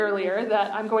Earlier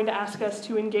that I'm going to ask us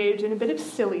to engage in a bit of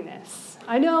silliness.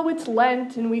 I know it's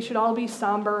Lent and we should all be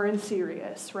somber and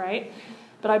serious, right?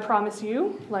 But I promise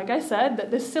you, like I said, that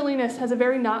this silliness has a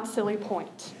very not silly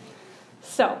point.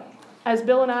 So, as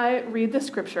Bill and I read the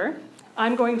scripture,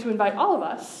 I'm going to invite all of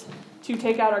us to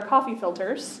take out our coffee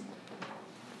filters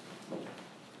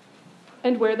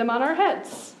and wear them on our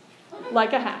heads,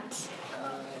 like a hat.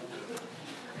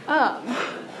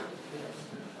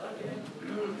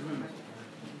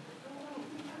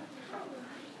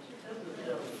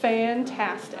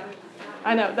 Fantastic.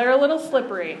 I know, they're a little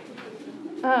slippery.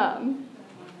 I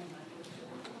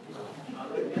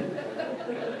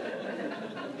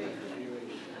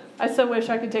so wish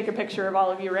I could take a picture of all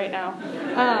of you right now.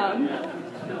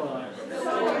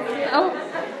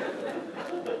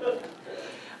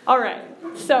 All right,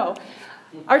 so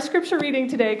our scripture reading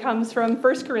today comes from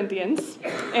 1 Corinthians,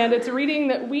 and it's a reading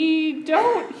that we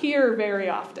don't hear very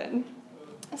often.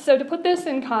 So to put this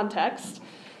in context,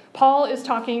 Paul is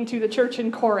talking to the church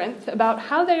in Corinth about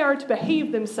how they are to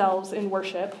behave themselves in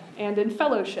worship and in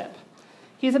fellowship.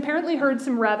 He's apparently heard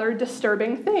some rather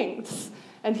disturbing things,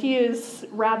 and he is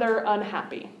rather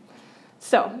unhappy.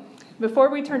 So, before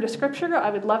we turn to Scripture, I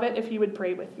would love it if you would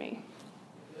pray with me.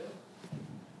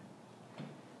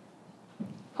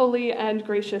 Holy and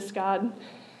gracious God,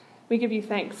 we give you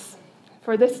thanks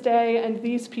for this day and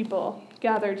these people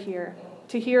gathered here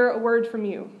to hear a word from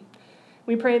you.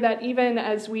 We pray that even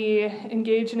as we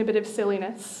engage in a bit of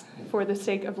silliness for the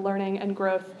sake of learning and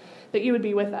growth, that you would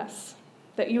be with us,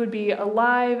 that you would be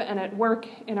alive and at work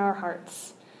in our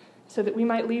hearts, so that we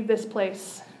might leave this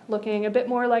place looking a bit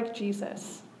more like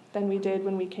Jesus than we did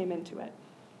when we came into it.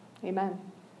 Amen.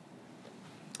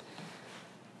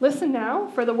 Listen now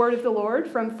for the word of the Lord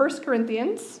from 1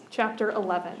 Corinthians chapter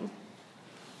 11.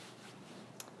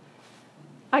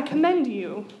 I commend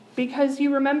you because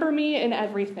you remember me in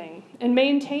everything and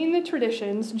maintain the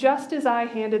traditions just as I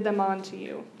handed them on to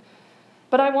you.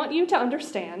 But I want you to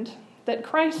understand that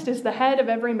Christ is the head of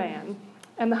every man,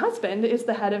 and the husband is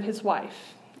the head of his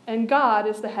wife, and God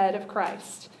is the head of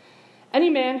Christ. Any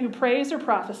man who prays or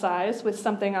prophesies with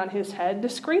something on his head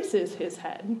disgraces his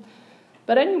head,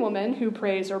 but any woman who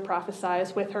prays or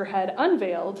prophesies with her head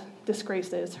unveiled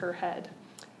disgraces her head.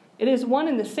 It is one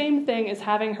and the same thing as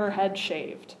having her head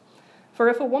shaved. For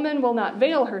if a woman will not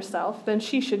veil herself, then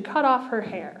she should cut off her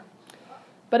hair.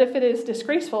 But if it is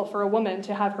disgraceful for a woman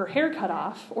to have her hair cut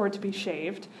off or to be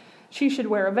shaved, she should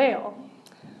wear a veil.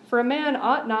 For a man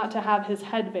ought not to have his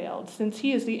head veiled, since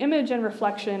he is the image and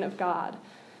reflection of God.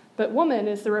 But woman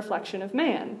is the reflection of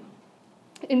man.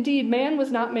 Indeed, man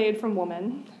was not made from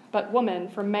woman, but woman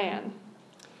from man.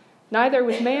 Neither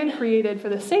was man created for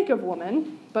the sake of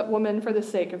woman, but woman for the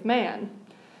sake of man.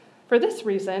 For this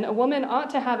reason, a woman ought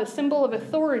to have a symbol of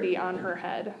authority on her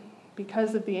head,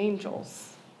 because of the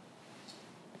angels.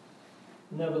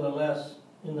 Nevertheless,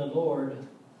 in the Lord,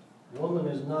 woman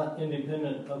is not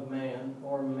independent of man,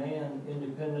 or man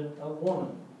independent of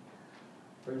woman.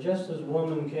 For just as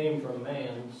woman came from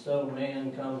man, so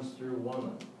man comes through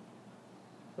woman.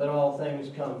 But all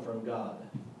things come from God.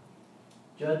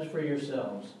 Judge for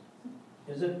yourselves.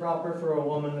 Is it proper for a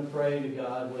woman to pray to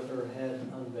God with her head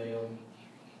unveiled?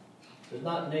 Does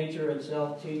not nature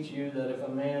itself teach you that if a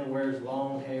man wears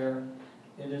long hair,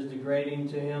 it is degrading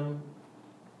to him?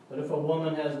 But if a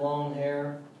woman has long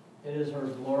hair, it is her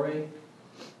glory.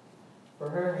 For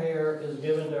her hair is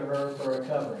given to her for a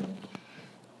covering.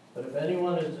 But if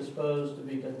anyone is disposed to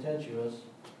be contentious,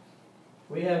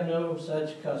 we have no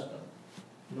such custom,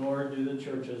 nor do the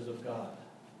churches of God.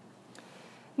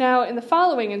 Now, in the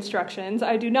following instructions,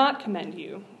 I do not commend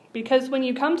you, because when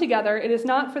you come together, it is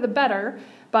not for the better,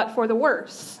 but for the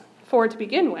worse. For to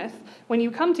begin with, when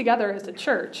you come together as a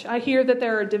church, I hear that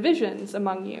there are divisions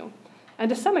among you, and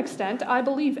to some extent I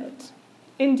believe it.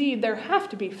 Indeed, there have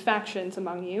to be factions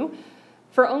among you,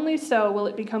 for only so will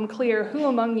it become clear who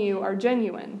among you are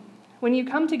genuine. When you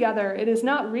come together, it is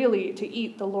not really to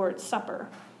eat the Lord's Supper.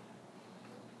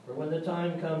 For when the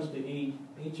time comes to eat,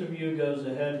 each of you goes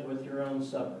ahead with your own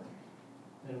supper,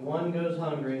 and one goes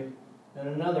hungry, and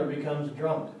another becomes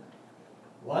drunk.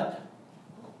 What?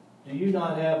 Do you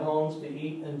not have homes to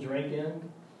eat and drink in?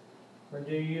 Or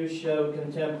do you show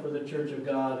contempt for the church of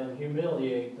God and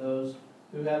humiliate those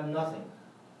who have nothing?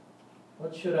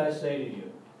 What should I say to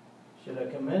you? Should I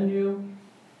commend you?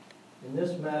 In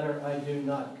this matter, I do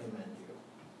not commend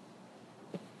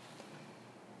you.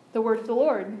 The word of the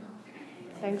Lord.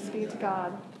 Thanks be to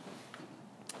God.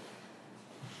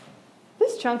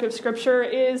 This chunk of scripture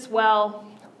is, well,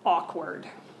 awkward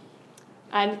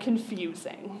and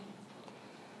confusing.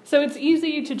 So it's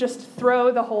easy to just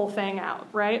throw the whole thing out,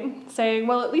 right? Saying,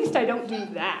 well, at least I don't do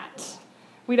that.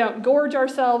 We don't gorge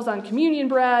ourselves on communion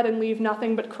bread and leave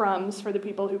nothing but crumbs for the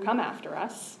people who come after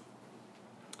us.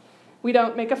 We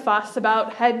don't make a fuss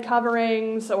about head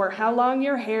coverings or how long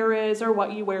your hair is or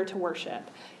what you wear to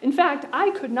worship. In fact,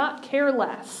 I could not care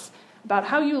less about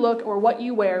how you look or what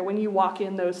you wear when you walk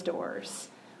in those doors.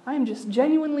 I am just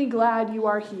genuinely glad you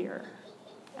are here,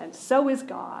 and so is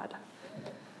God.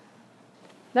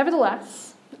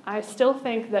 Nevertheless, I still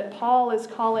think that Paul is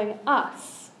calling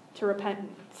us to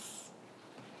repentance.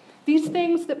 These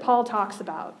things that Paul talks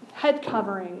about, head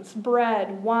coverings,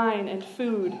 bread, wine, and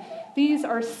food, these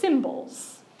are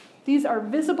symbols. These are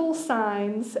visible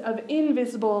signs of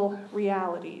invisible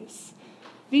realities.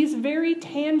 These very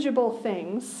tangible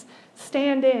things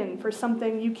stand in for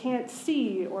something you can't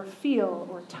see or feel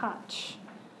or touch.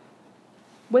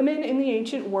 Women in the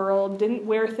ancient world didn't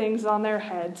wear things on their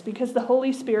heads because the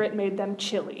Holy Spirit made them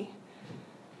chilly.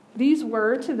 These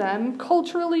were, to them,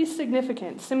 culturally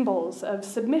significant symbols of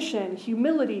submission,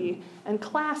 humility, and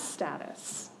class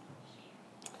status.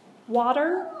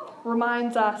 Water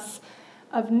reminds us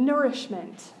of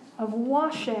nourishment, of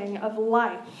washing, of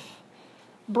life.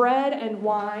 Bread and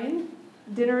wine,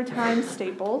 dinner time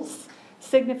staples,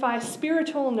 signify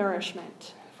spiritual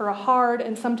nourishment for a hard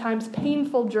and sometimes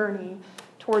painful journey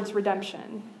towards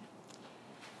redemption.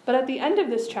 But at the end of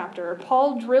this chapter,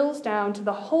 Paul drills down to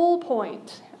the whole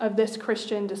point of this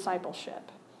Christian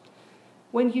discipleship.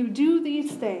 When you do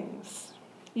these things,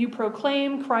 you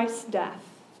proclaim Christ's death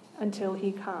until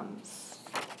he comes.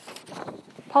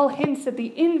 Paul hints at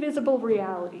the invisible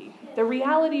reality, the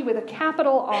reality with a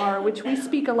capital R, which we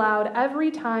speak aloud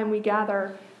every time we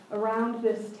gather around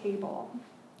this table.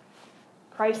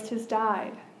 Christ has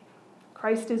died.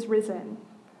 Christ is risen.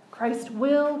 Christ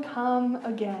will come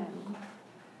again.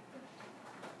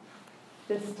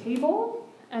 This table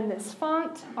and this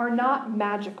font are not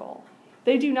magical.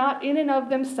 They do not in and of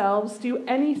themselves do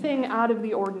anything out of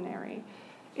the ordinary.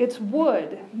 It's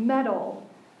wood, metal,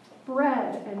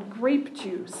 bread, and grape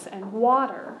juice, and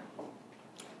water.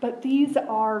 But these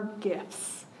are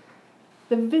gifts,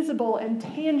 the visible and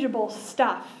tangible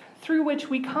stuff through which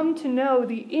we come to know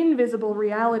the invisible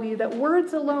reality that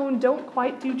words alone don't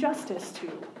quite do justice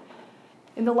to.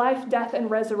 In the life, death, and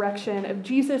resurrection of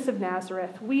Jesus of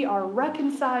Nazareth, we are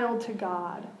reconciled to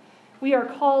God. We are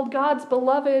called God's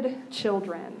beloved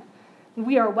children. And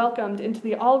we are welcomed into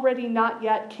the already not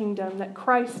yet kingdom that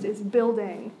Christ is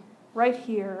building right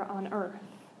here on earth.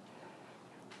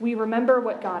 We remember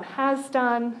what God has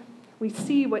done. We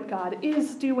see what God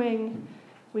is doing.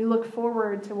 We look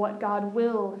forward to what God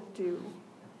will do.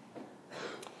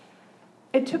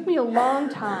 It took me a long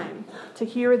time to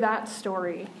hear that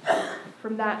story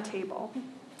from that table.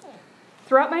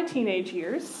 Throughout my teenage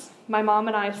years, my mom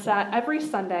and I sat every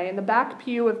Sunday in the back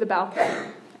pew of the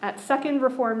balcony at Second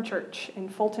Reformed Church in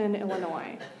Fulton,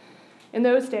 Illinois. In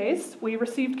those days, we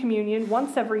received communion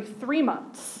once every 3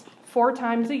 months, 4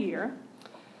 times a year.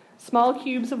 Small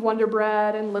cubes of Wonder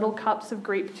Bread and little cups of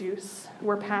grape juice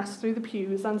were passed through the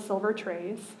pews on silver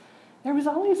trays. There was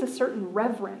always a certain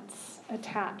reverence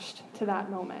attached to that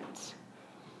moment.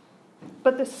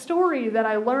 But the story that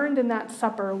I learned in that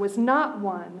supper was not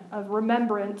one of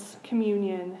remembrance,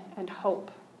 communion, and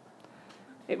hope.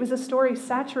 It was a story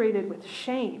saturated with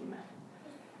shame.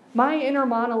 My inner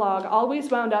monologue always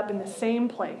wound up in the same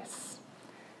place.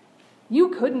 You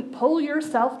couldn't pull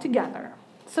yourself together.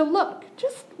 So look,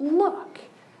 just look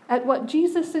at what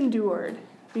Jesus endured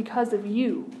because of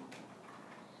you.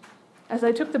 As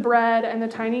I took the bread and the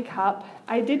tiny cup,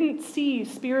 I didn't see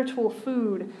spiritual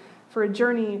food for a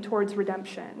journey towards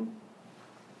redemption.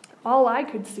 All I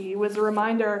could see was a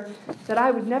reminder that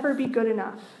I would never be good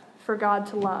enough for God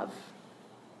to love.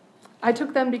 I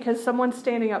took them because someone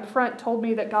standing up front told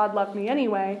me that God loved me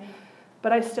anyway,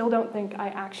 but I still don't think I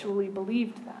actually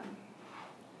believed them.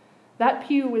 That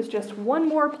pew was just one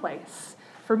more place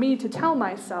for me to tell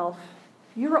myself,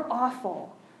 you're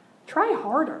awful. Try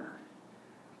harder.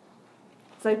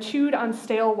 As I chewed on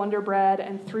stale Wonder Bread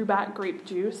and threw back grape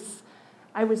juice,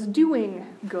 I was doing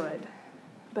good,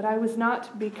 but I was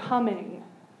not becoming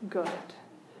good.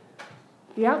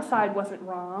 The outside wasn't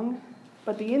wrong,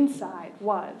 but the inside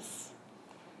was.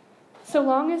 So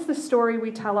long as the story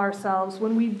we tell ourselves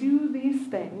when we do these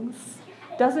things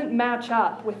doesn't match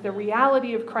up with the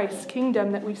reality of Christ's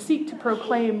kingdom that we seek to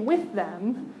proclaim with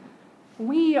them,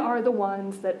 we are the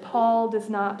ones that Paul does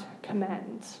not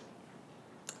commend.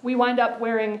 We wind up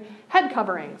wearing head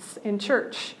coverings in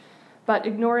church, but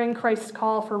ignoring Christ's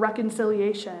call for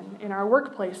reconciliation in our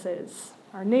workplaces,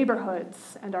 our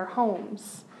neighborhoods, and our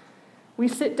homes. We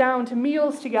sit down to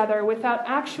meals together without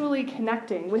actually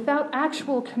connecting, without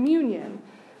actual communion,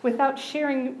 without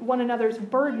sharing one another's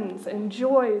burdens and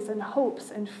joys and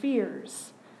hopes and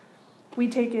fears. We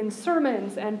take in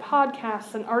sermons and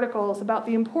podcasts and articles about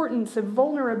the importance of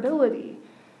vulnerability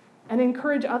and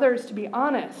encourage others to be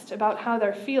honest about how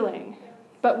they're feeling.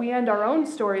 But we end our own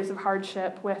stories of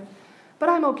hardship with, "But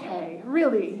I'm okay.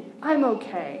 Really, I'm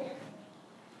okay."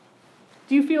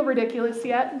 Do you feel ridiculous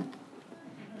yet?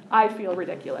 I feel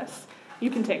ridiculous. You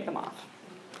can take them off.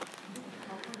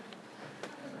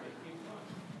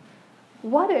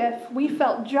 What if we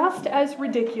felt just as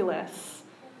ridiculous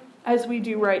as we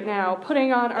do right now,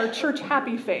 putting on our church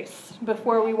happy face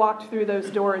before we walked through those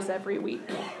doors every week?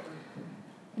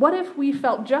 What if we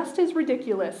felt just as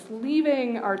ridiculous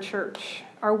leaving our church,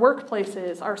 our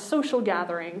workplaces, our social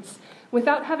gatherings,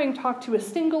 without having talked to a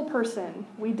single person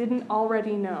we didn't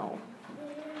already know?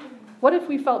 What if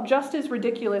we felt just as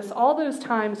ridiculous all those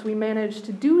times we managed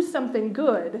to do something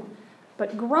good,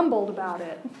 but grumbled about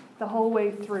it the whole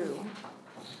way through?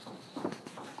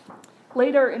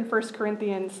 Later in 1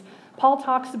 Corinthians, Paul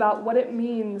talks about what it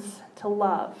means to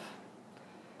love.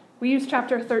 We use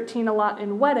chapter 13 a lot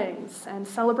in weddings and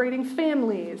celebrating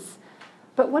families.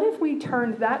 But what if we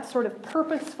turned that sort of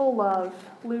purposeful love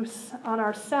loose on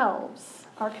ourselves,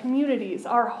 our communities,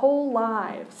 our whole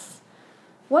lives?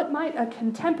 What might a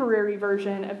contemporary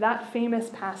version of that famous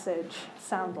passage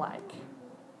sound like?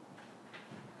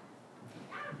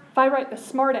 If I write the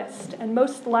smartest and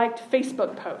most liked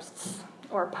Facebook posts,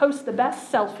 or post the best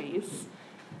selfies,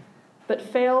 but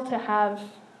fail to have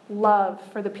love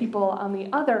for the people on the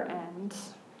other end,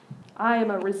 I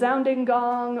am a resounding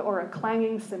gong or a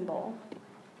clanging cymbal.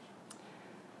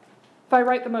 If I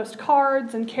write the most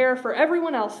cards and care for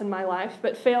everyone else in my life,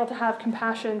 but fail to have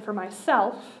compassion for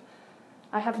myself,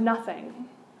 I have nothing.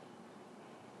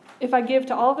 If I give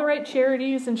to all the right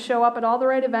charities and show up at all the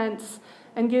right events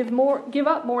and give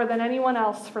up more than anyone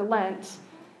else for Lent,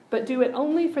 but do it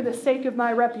only for the sake of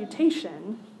my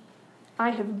reputation, I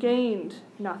have gained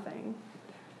nothing.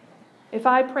 If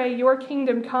I pray, "Your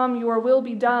kingdom come, your will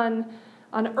be done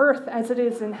on earth as it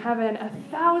is in heaven,"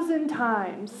 1,000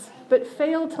 times, but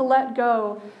fail to let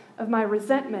go of my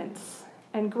resentments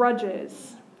and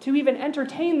grudges, to even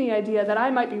entertain the idea that I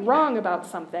might be wrong about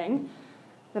something,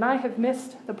 then I have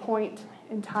missed the point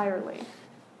entirely.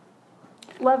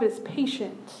 Love is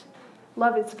patient.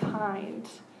 Love is kind.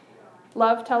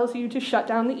 Love tells you to shut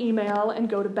down the email and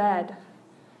go to bed.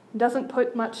 It doesn't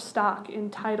put much stock in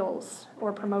titles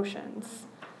or promotions.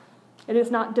 It is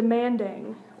not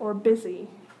demanding or busy.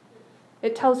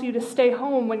 It tells you to stay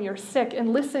home when you're sick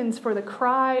and listens for the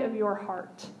cry of your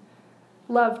heart.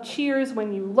 Love cheers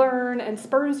when you learn and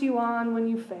spurs you on when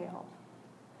you fail.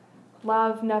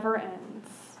 Love never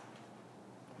ends.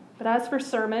 But as for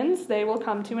sermons, they will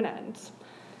come to an end.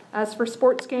 As for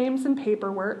sports games and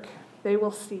paperwork, they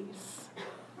will cease.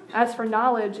 As for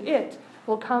knowledge, it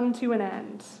will come to an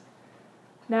end.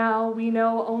 Now we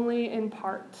know only in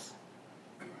part.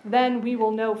 Then we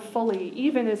will know fully,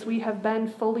 even as we have been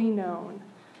fully known.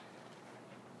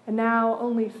 And now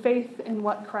only faith in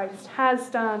what Christ has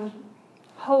done,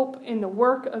 hope in the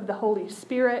work of the Holy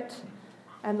Spirit,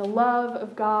 and the love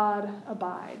of God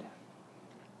abide.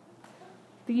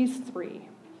 These three,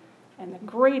 and the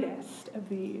greatest of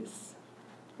these,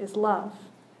 is love.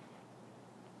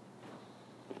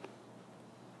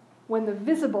 When the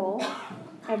visible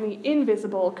and the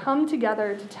invisible come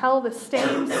together to tell the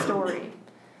same story,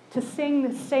 to sing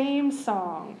the same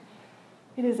song,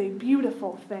 it is a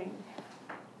beautiful thing.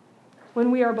 When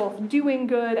we are both doing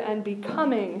good and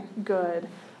becoming good,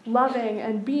 loving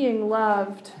and being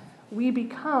loved, we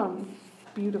become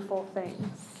beautiful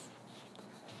things.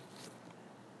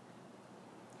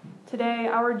 Today,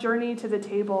 our journey to the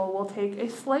table will take a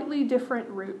slightly different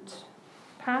route,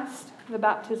 past the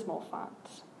baptismal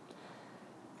font.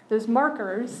 Those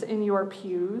markers in your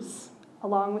pews,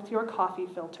 along with your coffee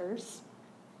filters,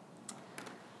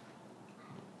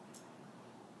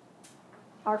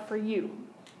 are for you.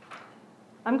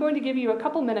 I'm going to give you a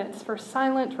couple minutes for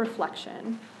silent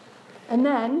reflection, and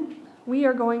then we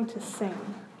are going to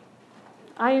sing.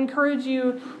 I encourage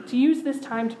you to use this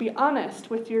time to be honest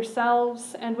with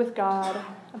yourselves and with God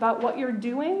about what you're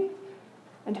doing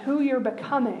and who you're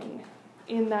becoming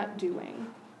in that doing.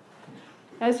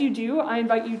 As you do, I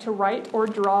invite you to write or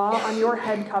draw on your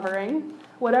head covering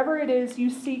whatever it is you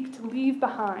seek to leave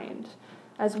behind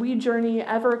as we journey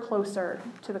ever closer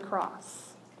to the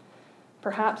cross.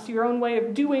 Perhaps your own way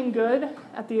of doing good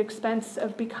at the expense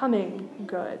of becoming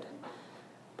good.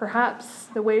 Perhaps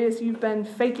the ways you've been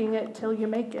faking it till you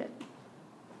make it.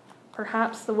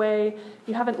 Perhaps the way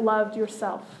you haven't loved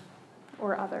yourself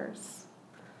or others.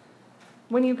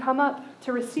 When you come up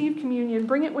to receive communion,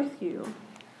 bring it with you.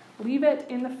 Leave it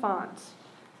in the font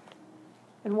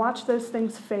and watch those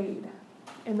things fade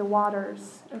in the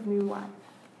waters of new life.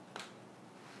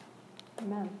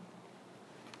 Amen.